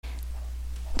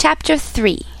Chapter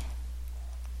 3.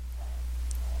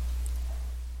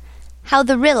 How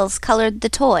the Ryls colored the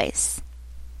toys.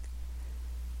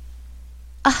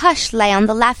 A hush lay on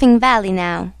the laughing valley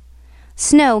now.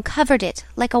 Snow covered it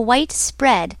like a white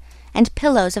spread, and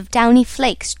pillows of downy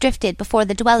flakes drifted before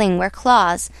the dwelling where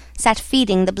Claus sat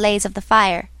feeding the blaze of the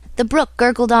fire. The brook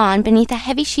gurgled on beneath a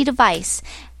heavy sheet of ice,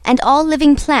 and all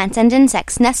living plants and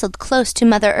insects nestled close to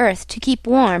Mother Earth to keep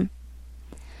warm.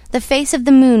 The face of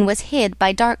the moon was hid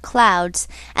by dark clouds,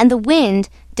 and the wind,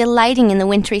 delighting in the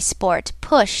wintry sport,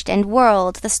 pushed and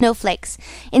whirled the snowflakes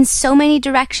in so many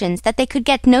directions that they could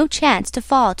get no chance to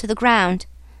fall to the ground.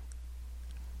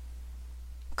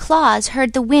 Claus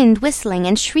heard the wind whistling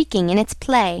and shrieking in its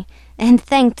play, and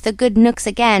thanked the good Knooks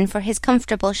again for his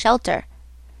comfortable shelter.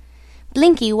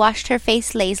 Blinky washed her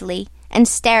face lazily, and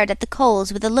stared at the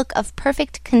coals with a look of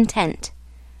perfect content.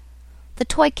 The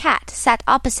toy cat sat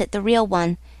opposite the real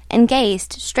one, and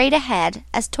gazed straight ahead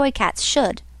as toy cats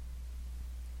should.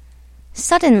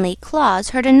 Suddenly Claus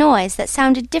heard a noise that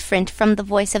sounded different from the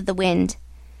voice of the wind.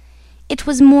 It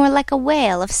was more like a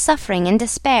wail of suffering and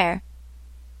despair.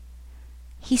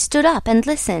 He stood up and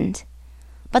listened,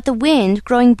 but the wind,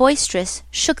 growing boisterous,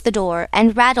 shook the door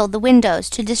and rattled the windows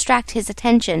to distract his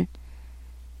attention.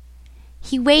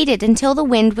 He waited until the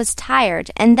wind was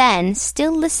tired, and then,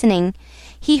 still listening,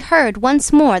 he heard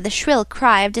once more the shrill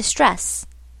cry of distress.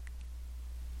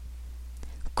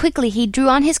 Quickly he drew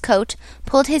on his coat,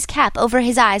 pulled his cap over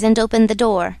his eyes, and opened the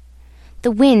door.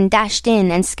 The wind dashed in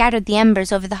and scattered the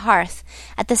embers over the hearth,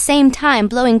 at the same time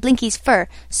blowing Blinky's fur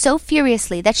so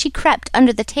furiously that she crept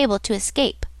under the table to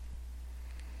escape.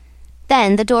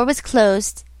 Then the door was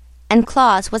closed, and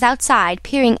Claus was outside,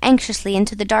 peering anxiously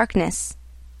into the darkness.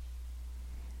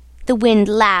 The wind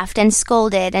laughed and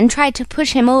scolded and tried to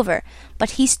push him over,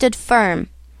 but he stood firm.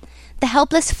 The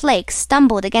helpless flakes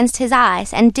stumbled against his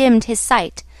eyes and dimmed his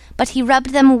sight, but he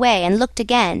rubbed them away and looked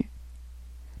again.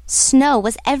 Snow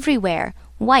was everywhere,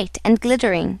 white and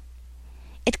glittering.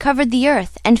 It covered the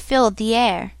earth and filled the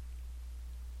air.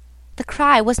 The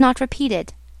cry was not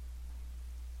repeated.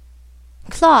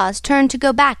 Claus turned to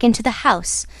go back into the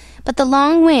house, but the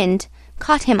long wind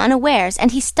caught him unawares,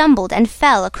 and he stumbled and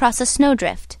fell across a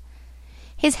snowdrift.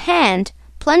 His hand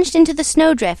plunged into the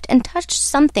snowdrift and touched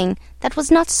something that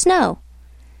was not snow.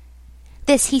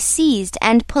 This he seized,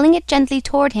 and, pulling it gently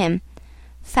toward him,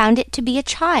 found it to be a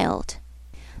child.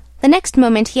 The next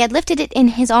moment he had lifted it in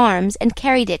his arms and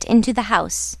carried it into the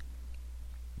house.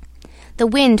 The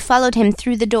wind followed him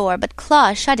through the door, but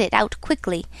Claus shut it out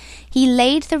quickly. He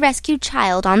laid the rescued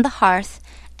child on the hearth,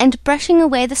 and, brushing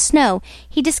away the snow,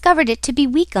 he discovered it to be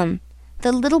Weekum,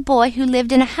 the little boy who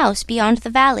lived in a house beyond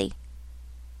the valley.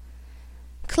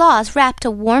 Claus wrapped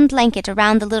a warm blanket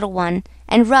around the little one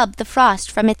and rubbed the frost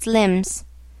from its limbs.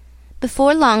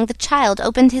 Before long the child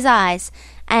opened his eyes,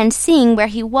 and, seeing where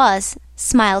he was,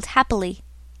 smiled happily.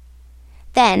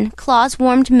 Then Claus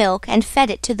warmed milk and fed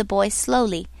it to the boy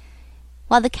slowly,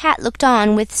 while the cat looked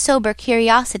on with sober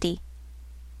curiosity.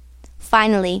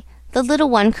 Finally the little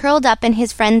one curled up in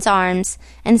his friend's arms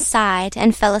and sighed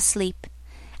and fell asleep,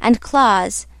 and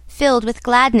Claus, filled with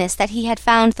gladness that he had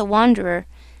found the wanderer,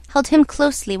 held him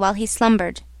closely while he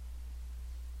slumbered.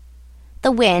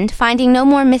 The wind, finding no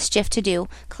more mischief to do,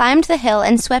 climbed the hill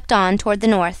and swept on toward the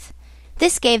north.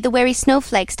 This gave the weary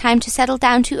snowflakes time to settle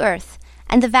down to earth,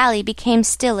 and the valley became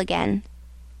still again.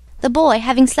 The boy,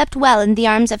 having slept well in the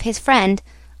arms of his friend,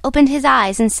 opened his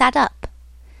eyes and sat up.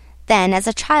 Then, as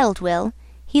a child will,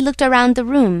 he looked around the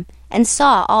room and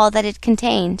saw all that it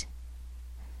contained.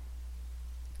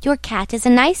 "Your cat is a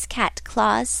nice cat,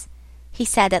 Claus," he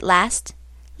said at last.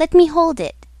 "Let me hold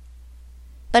it."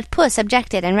 But Puss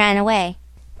objected and ran away.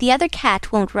 "The other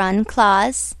cat won't run,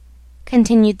 Claus,"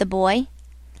 continued the boy.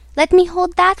 "Let me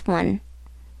hold that one."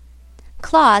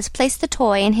 Claus placed the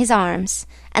toy in his arms,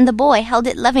 and the boy held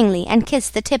it lovingly and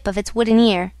kissed the tip of its wooden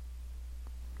ear.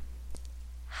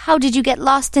 "How did you get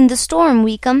lost in the storm,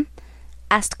 Weekum?"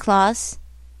 asked Claus.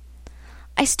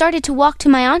 "I started to walk to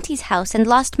my auntie's house and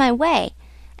lost my way,"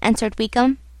 answered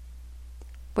Weekum.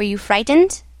 "Were you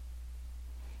frightened?"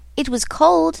 "It was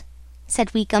cold,"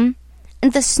 said Weekum,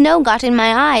 "and the snow got in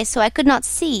my eyes so I could not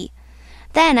see.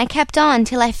 Then I kept on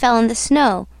till I fell in the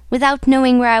snow, without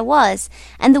knowing where I was,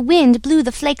 and the wind blew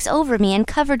the flakes over me and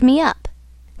covered me up."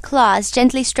 Claus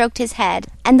gently stroked his head,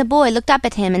 and the boy looked up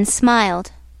at him and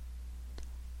smiled.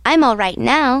 "I'm all right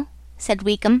now," said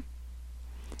Weekum.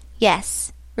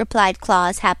 "Yes," replied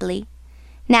Claus happily.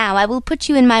 "Now I will put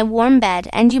you in my warm bed,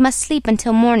 and you must sleep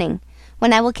until morning,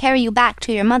 when I will carry you back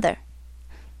to your mother."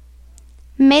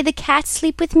 "May the cat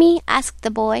sleep with me?" asked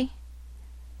the boy.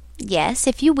 "Yes,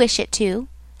 if you wish it to,"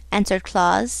 answered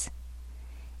Claus.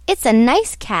 "It's a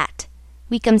nice cat,"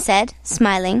 Weekum said,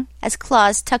 smiling, as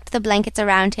Claus tucked the blankets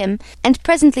around him, and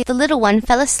presently the little one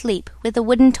fell asleep with a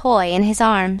wooden toy in his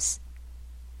arms.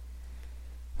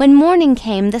 When morning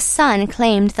came, the sun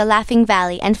claimed the Laughing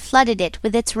Valley and flooded it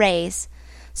with its rays,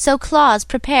 so Claus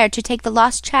prepared to take the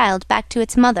lost child back to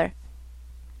its mother.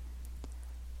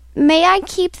 "May I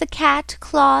keep the cat,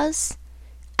 Claus?"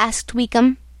 asked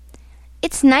Weekum.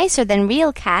 "It's nicer than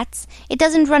real cats. It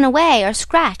doesn't run away or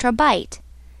scratch or bite.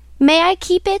 May I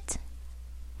keep it?"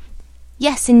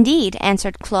 "Yes, indeed,"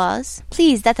 answered Claus,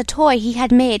 pleased that the toy he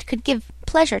had made could give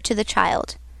pleasure to the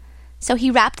child. So he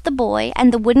wrapped the boy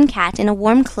and the wooden cat in a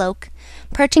warm cloak,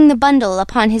 perching the bundle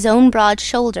upon his own broad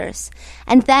shoulders,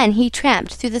 and then he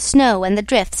tramped through the snow and the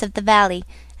drifts of the valley,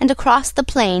 and across the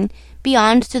plain,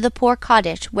 beyond to the poor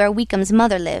cottage where Weekum's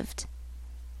mother lived.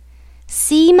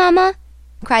 "See, Mamma,"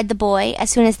 cried the boy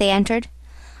as soon as they entered,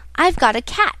 "I've got a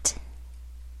cat."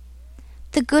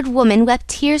 The good woman wept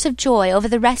tears of joy over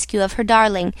the rescue of her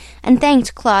darling, and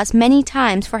thanked Claus many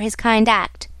times for his kind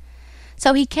act.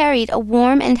 So he carried a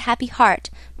warm and happy heart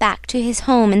back to his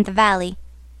home in the valley.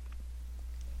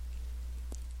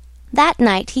 That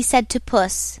night he said to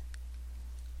Puss,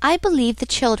 "I believe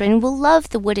the children will love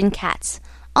the wooden cats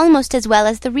almost as well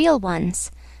as the real ones,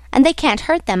 and they can't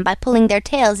hurt them by pulling their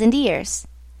tails and ears.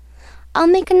 I'll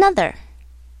make another."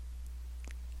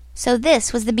 So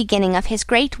this was the beginning of his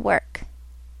great work.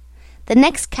 The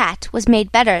next cat was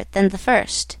made better than the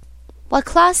first. While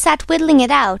Claus sat whittling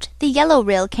it out, the yellow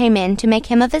Ryl came in to make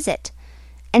him a visit,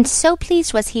 and so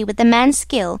pleased was he with the man's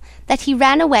skill that he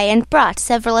ran away and brought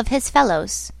several of his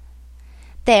fellows.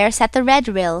 There sat the red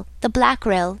Ryl, the black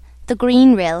Ryl, the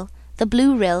green Ryl, the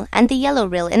blue Ryl, and the yellow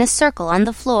Ryl in a circle on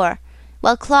the floor,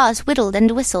 while Claus whittled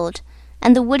and whistled,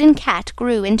 and the wooden cat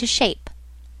grew into shape.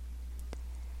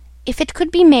 "If it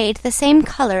could be made the same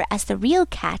color as the real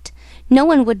cat, no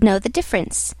one would know the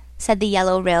difference," said the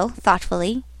yellow Ryl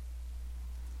thoughtfully.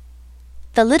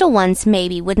 "The little ones,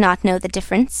 maybe, would not know the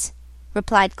difference,"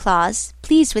 replied Claus,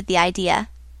 pleased with the idea.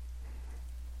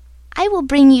 "I will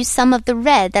bring you some of the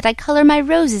red that I color my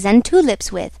roses and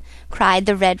tulips with," cried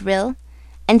the red Ryl,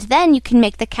 "and then you can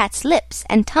make the cat's lips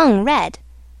and tongue red."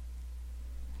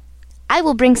 "I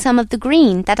will bring some of the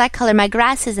green that I color my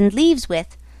grasses and leaves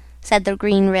with," said the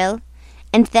green Ryl,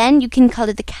 "and then you can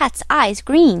color the cat's eyes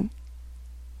green."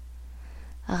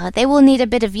 "They will need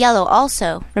a bit of yellow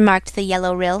also," remarked the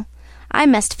yellow Ryl. "I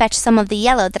must fetch some of the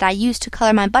yellow that I use to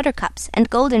color my buttercups and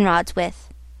goldenrods with."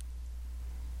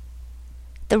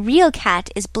 "The real cat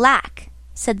is black,"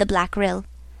 said the black Ryl.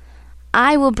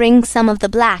 "I will bring some of the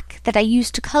black that I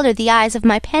use to color the eyes of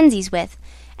my pansies with,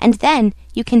 and then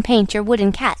you can paint your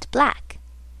wooden cat black."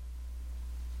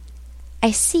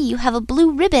 "I see you have a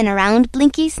blue ribbon around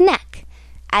Blinky's neck,"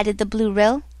 added the blue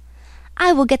Ryl.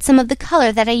 "I will get some of the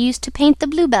color that I used to paint the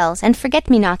bluebells and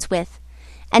forget-me-nots with,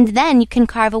 and then you can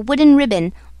carve a wooden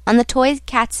ribbon on the toy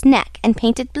cat's neck and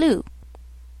paint it blue."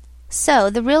 So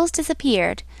the Ryls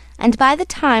disappeared, and by the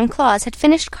time Claus had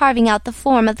finished carving out the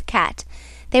form of the cat,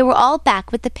 they were all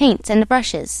back with the paints and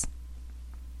brushes.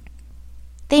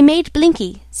 They made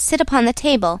Blinky sit upon the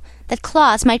table that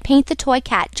Claus might paint the toy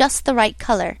cat just the right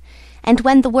color, and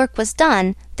when the work was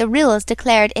done, the Ryls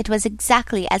declared it was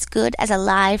exactly as good as a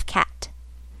live cat.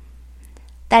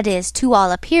 "That is, to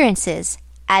all appearances,"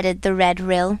 added the red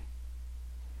Ryl.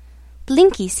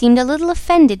 Blinky seemed a little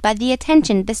offended by the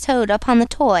attention bestowed upon the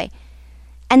toy,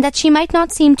 and that she might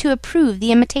not seem to approve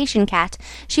the imitation cat,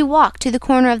 she walked to the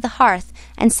corner of the hearth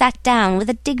and sat down with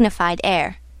a dignified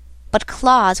air. But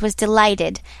Claus was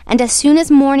delighted, and as soon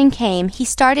as morning came he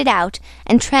started out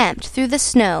and tramped through the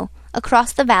snow,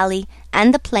 across the valley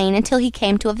and the plain until he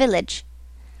came to a village.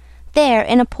 There,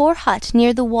 in a poor hut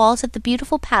near the walls of the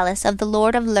beautiful palace of the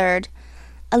Lord of Lurd,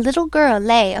 a little girl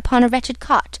lay upon a wretched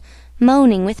cot,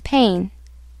 moaning with pain.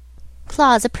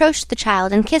 Claus approached the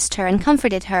child and kissed her and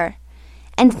comforted her,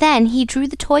 and then he drew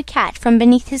the toy cat from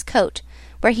beneath his coat,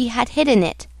 where he had hidden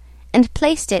it, and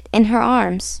placed it in her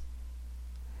arms.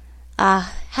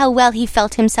 Ah, how well he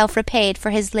felt himself repaid for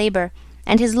his labor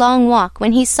and his long walk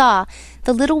when he saw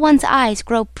the little one's eyes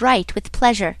grow bright with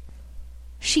pleasure.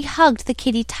 She hugged the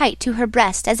kitty tight to her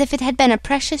breast as if it had been a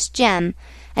precious gem,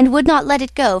 and would not let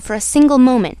it go for a single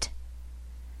moment.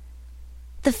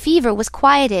 The fever was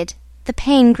quieted, the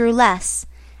pain grew less,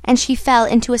 and she fell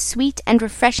into a sweet and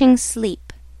refreshing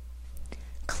sleep.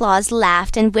 Claus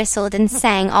laughed and whistled and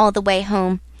sang all the way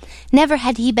home. Never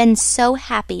had he been so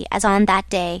happy as on that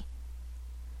day.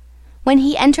 When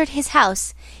he entered his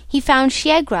house, he found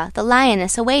Shiegra, the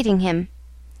lioness, awaiting him.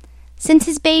 Since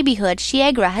his babyhood,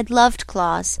 Shiegra had loved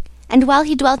Claus, and while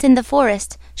he dwelt in the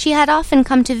forest, she had often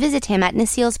come to visit him at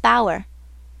Nisiel's bower.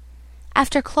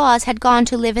 After Claus had gone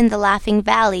to live in the Laughing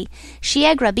Valley,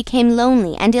 Shiegra became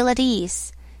lonely and ill at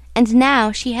ease, and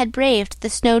now she had braved the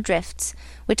snowdrifts,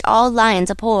 which all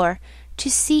lions abhor, to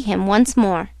see him once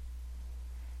more.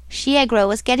 Shiegra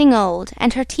was getting old,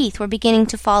 and her teeth were beginning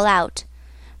to fall out,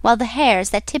 while the hairs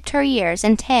that tipped her ears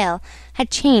and tail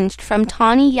had changed from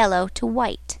tawny yellow to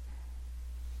white.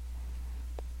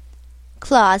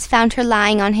 Claus found her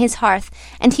lying on his hearth,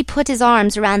 and he put his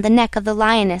arms around the neck of the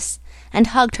lioness and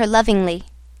hugged her lovingly.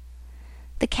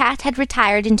 The cat had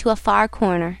retired into a far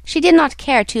corner. She did not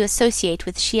care to associate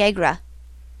with Shiegra.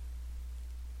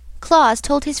 Claus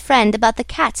told his friend about the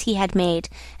cats he had made,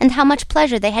 and how much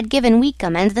pleasure they had given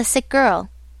Weekum and the sick girl.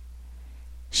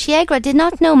 Shiegra did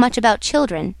not know much about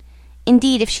children.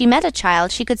 Indeed, if she met a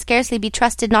child, she could scarcely be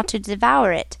trusted not to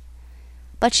devour it.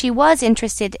 But she was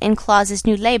interested in Claus's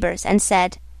new labors, and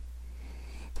said,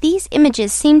 "These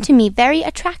images seem to me very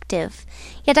attractive,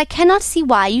 yet I cannot see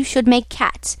why you should make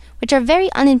cats, which are very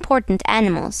unimportant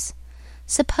animals.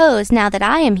 Suppose, now that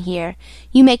I am here,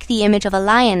 you make the image of a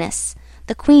lioness,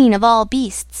 the queen of all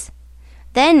beasts.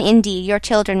 Then, indeed, your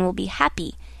children will be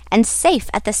happy, and safe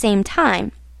at the same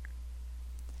time."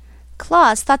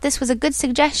 Claus thought this was a good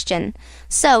suggestion,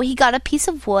 so he got a piece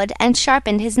of wood and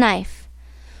sharpened his knife,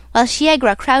 while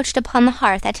Shiegra crouched upon the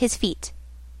hearth at his feet.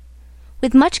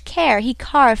 With much care he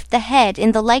carved the head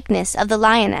in the likeness of the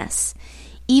lioness,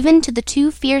 even to the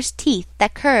two fierce teeth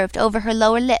that curved over her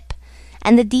lower lip,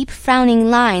 and the deep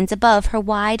frowning lines above her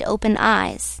wide open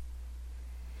eyes.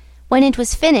 When it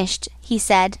was finished, he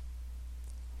said,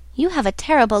 "You have a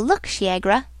terrible look,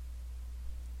 Shiegra."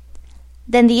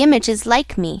 "Then the image is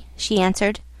like me," she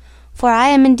answered, "for I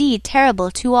am indeed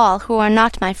terrible to all who are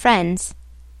not my friends."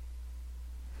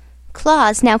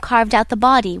 Claus now carved out the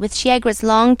body, with Shiegra's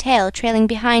long tail trailing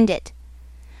behind it.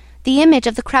 The image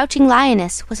of the crouching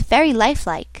lioness was very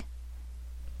lifelike.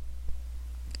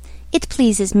 "It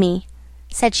pleases me,"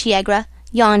 said Shiegra,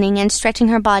 yawning and stretching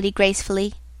her body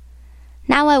gracefully.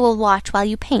 "Now I will watch while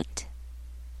you paint."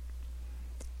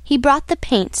 He brought the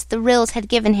paints the Ryls had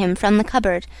given him from the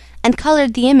cupboard, and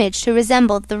colored the image to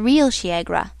resemble the real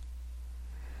Shiegra.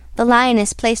 The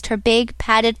lioness placed her big,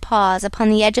 padded paws upon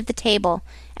the edge of the table,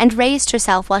 and raised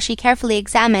herself while she carefully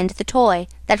examined the toy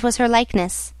that was her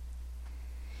likeness.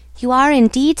 "You are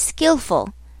indeed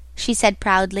skillful," she said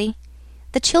proudly.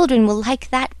 "The children will like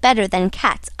that better than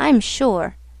cats, I'm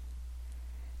sure."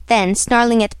 Then,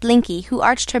 snarling at Blinky, who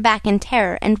arched her back in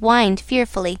terror and whined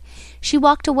fearfully, she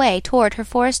walked away toward her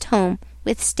forest home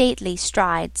with stately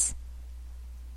strides.